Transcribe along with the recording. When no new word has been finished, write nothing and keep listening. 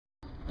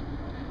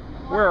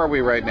Where are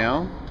we right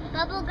now?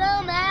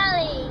 Bubblegum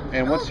Alley.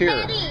 And what's here?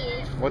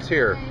 Pennies. What's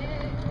here?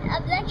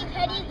 Lucky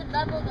pennies and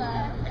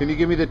bubblegum. Can you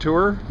give me the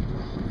tour?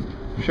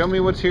 Show me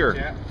what's here.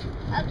 Yeah.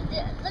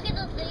 Look at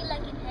those three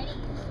lucky pennies.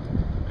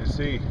 I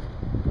see.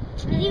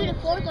 There's even a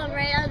fourth one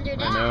right under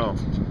that. I know.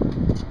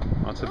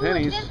 Lots of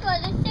pennies. This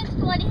one, the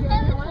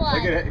 627th one.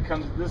 Look at it. It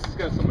comes. This has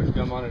got so much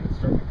gum on it. It's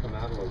starting to come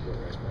out a little bit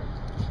right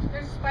there.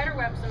 There's spider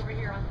webs over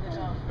here on the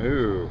dome.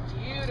 Ooh.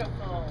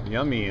 Beautiful.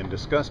 Yummy and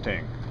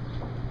disgusting.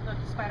 Look,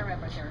 the spider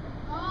web right there.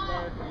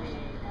 Lovely.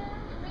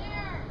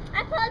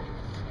 I put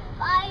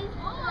 5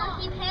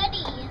 lucky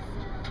pennies.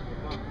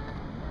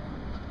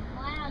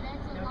 Wow,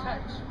 that's a No lot.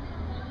 touch.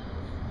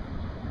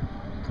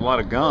 It's a lot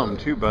of gum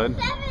too, bud.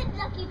 7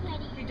 lucky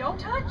pennies. Hey, don't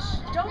touch.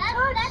 Don't That's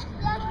touch.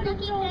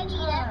 lucky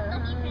penny. That's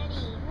lucky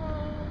penny.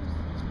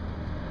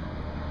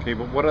 Okay,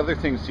 but what other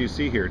things do you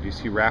see here? Do you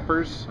see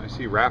wrappers? I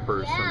see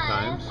wrappers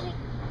sometimes.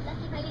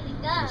 Lucky pennies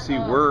and gum. I see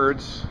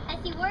words. I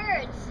see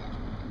words.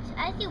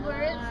 I see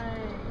words.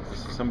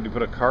 Nice. Somebody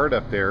put a card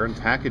up there and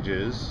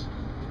packages.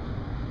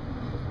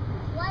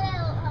 What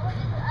else? How much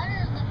is the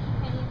other lucky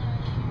pennies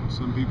are here?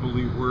 Some people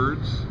leave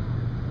words.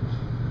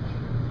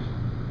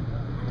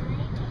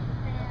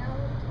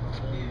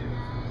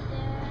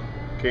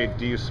 Okay,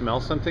 do you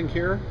smell something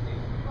here?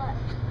 What?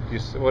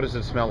 What does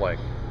it smell like?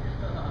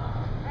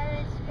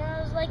 It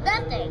smells like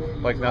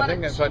nothing. Like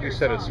nothing? I thought you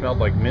said it smelled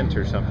like mint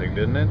or something,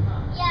 didn't it?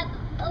 Yeah,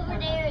 over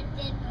there it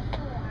did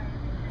before.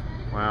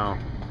 Wow.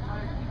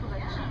 People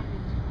that cheat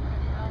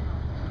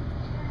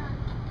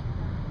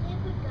They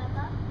put gum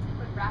up.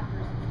 put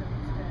wrappers and stuff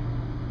instead.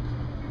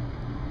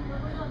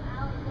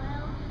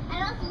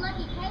 And also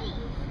lucky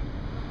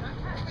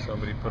pennies.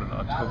 Somebody put an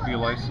Autopia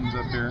license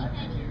up here.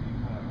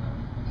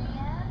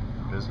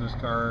 Business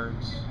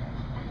cards.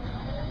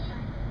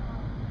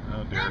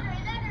 Oh dear.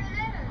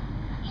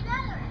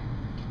 Another.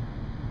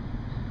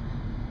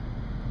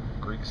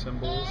 Greek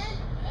symbols.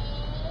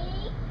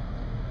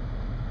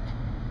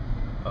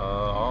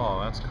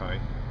 Oh, that's Kai.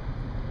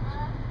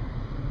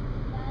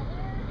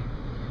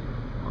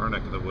 Our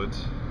neck of the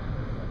woods.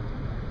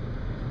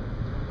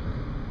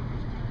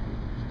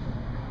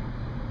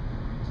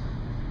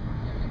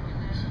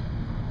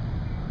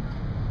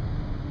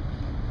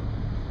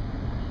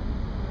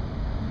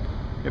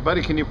 Hey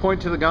buddy, can you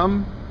point to the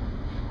gum?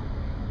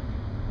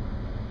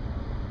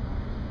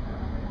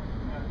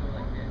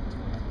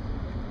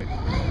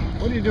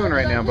 What are you doing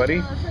right now, buddy?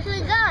 To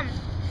the gum.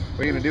 What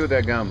are you going to do with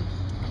that gum?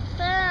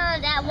 Put it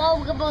on that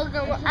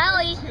Wogaboga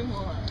alley.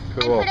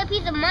 Cool. And put a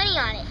piece of money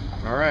on it.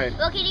 Alright.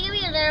 Well, can you give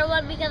me another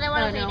one because I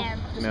want to pay down?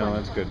 No,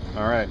 that's good.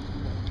 Alright.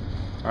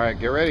 Alright,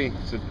 get ready.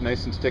 Is it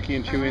nice and sticky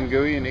and chewy and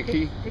gooey and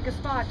icky? Take a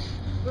spot.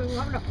 We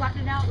want to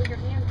flatten it out with your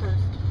hand first.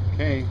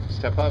 Okay,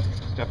 step up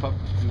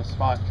in the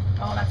spot.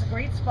 Oh, that's a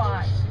great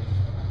spot.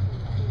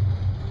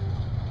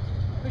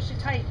 Push it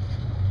tight.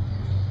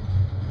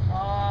 Oh.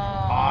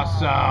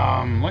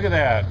 Awesome! Look at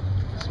that.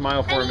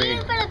 Smile for And me. you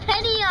even put a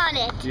penny on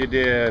it. You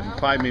did.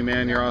 Find me,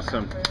 man. You're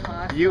awesome.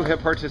 Awesome. You have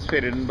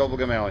participated in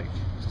Bubblegum Alley.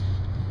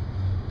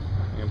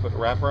 You gonna put a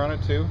wrapper on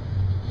it too?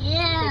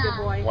 Yeah. Okay,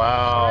 good boy.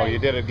 Wow, Right. you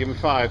did it. Give me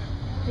 5.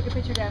 Take a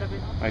picture, Dad, of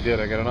it. I did.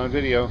 I got it on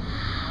video.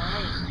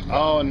 Nice.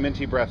 Oh, and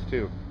minty breath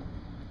too.